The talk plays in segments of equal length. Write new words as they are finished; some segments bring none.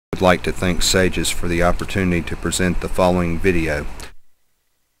would like to thank Sages for the opportunity to present the following video.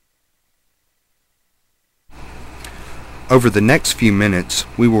 Over the next few minutes,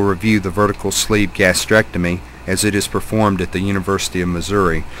 we will review the vertical sleeve gastrectomy as it is performed at the University of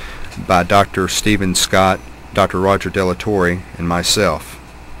Missouri by Dr. Stephen Scott, Dr. Roger Della Torre, and myself.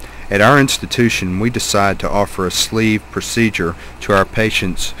 At our institution, we decide to offer a sleeve procedure to our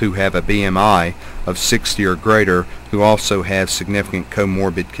patients who have a BMI of 60 or greater who also have significant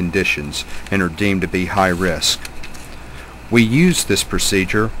comorbid conditions and are deemed to be high risk. We use this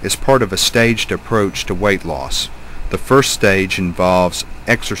procedure as part of a staged approach to weight loss. The first stage involves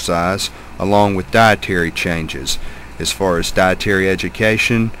exercise along with dietary changes as far as dietary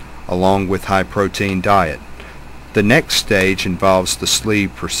education along with high protein diet. The next stage involves the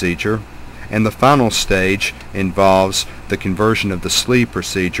sleeve procedure, and the final stage involves the conversion of the sleeve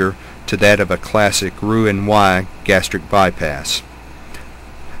procedure to that of a classic Roux-en-Y gastric bypass.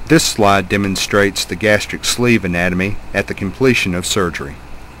 This slide demonstrates the gastric sleeve anatomy at the completion of surgery.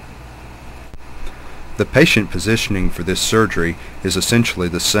 The patient positioning for this surgery is essentially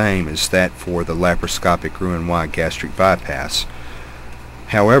the same as that for the laparoscopic Roux-en-Y gastric bypass.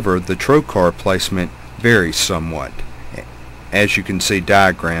 However, the trocar placement varies somewhat, as you can see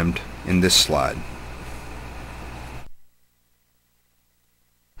diagrammed in this slide.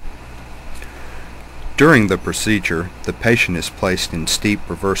 During the procedure, the patient is placed in steep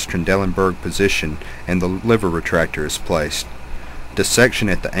reverse Trendelenburg position and the liver retractor is placed. Dissection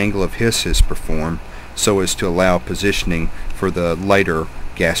at the angle of His is performed so as to allow positioning for the later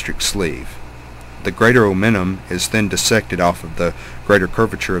gastric sleeve. The greater omentum is then dissected off of the greater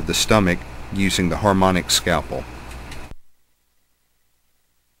curvature of the stomach using the harmonic scalpel.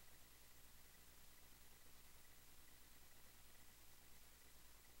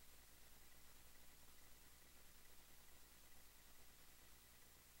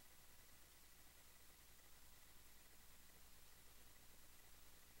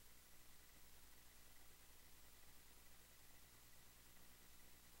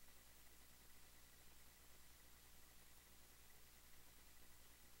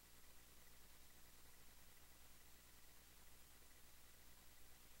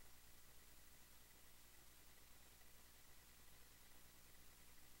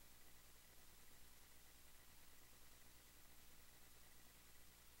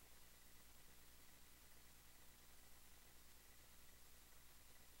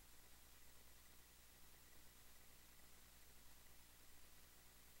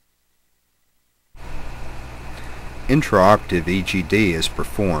 Intraoperative EGD is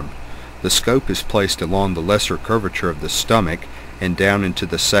performed. The scope is placed along the lesser curvature of the stomach and down into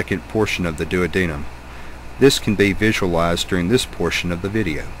the second portion of the duodenum. This can be visualized during this portion of the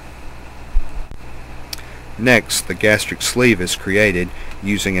video. Next, the gastric sleeve is created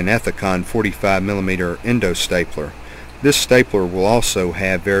using an Ethicon 45mm endostapler. This stapler will also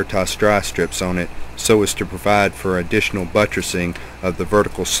have Veritas dry strips on it so as to provide for additional buttressing of the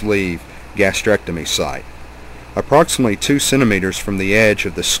vertical sleeve gastrectomy site. Approximately 2 centimeters from the edge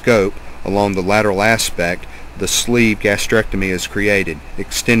of the scope along the lateral aspect, the sleeve gastrectomy is created,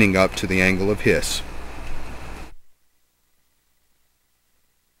 extending up to the angle of His.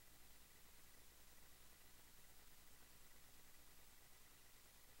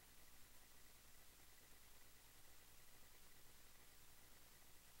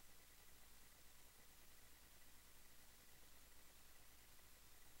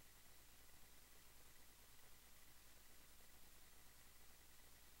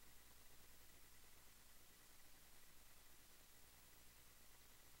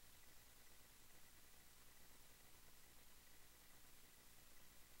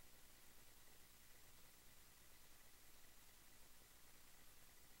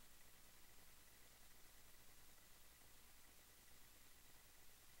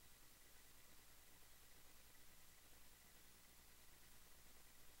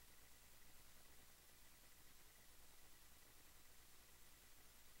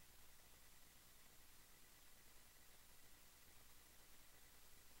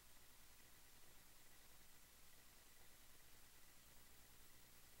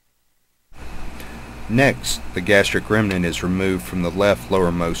 Next, the gastric remnant is removed from the left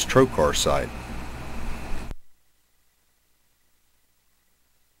lowermost trocar site.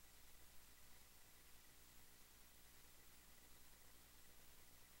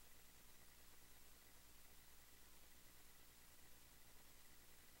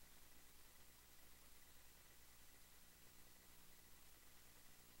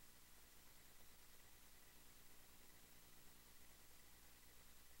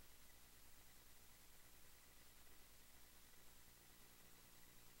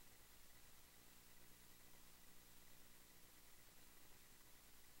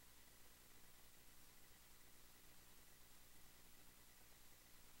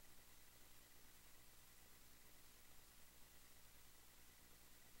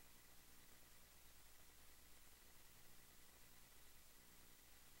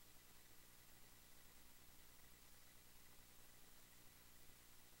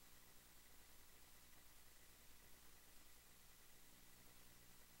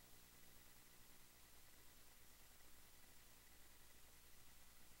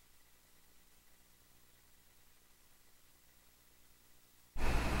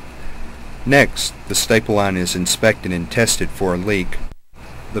 Next, the staple line is inspected and tested for a leak.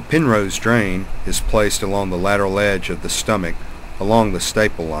 The Penrose drain is placed along the lateral edge of the stomach along the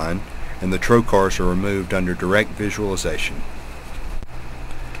staple line, and the trocars are removed under direct visualization.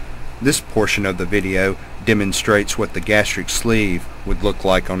 This portion of the video demonstrates what the gastric sleeve would look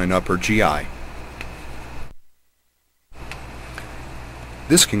like on an upper GI.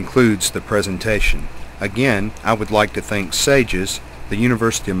 This concludes the presentation. Again, I would like to thank SAGES, the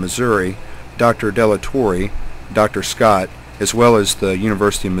University of Missouri, Dr. Della Torre, Dr. Scott, as well as the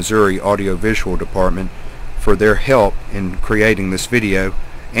University of Missouri Audiovisual Department for their help in creating this video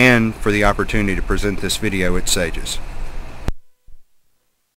and for the opportunity to present this video at SAGES.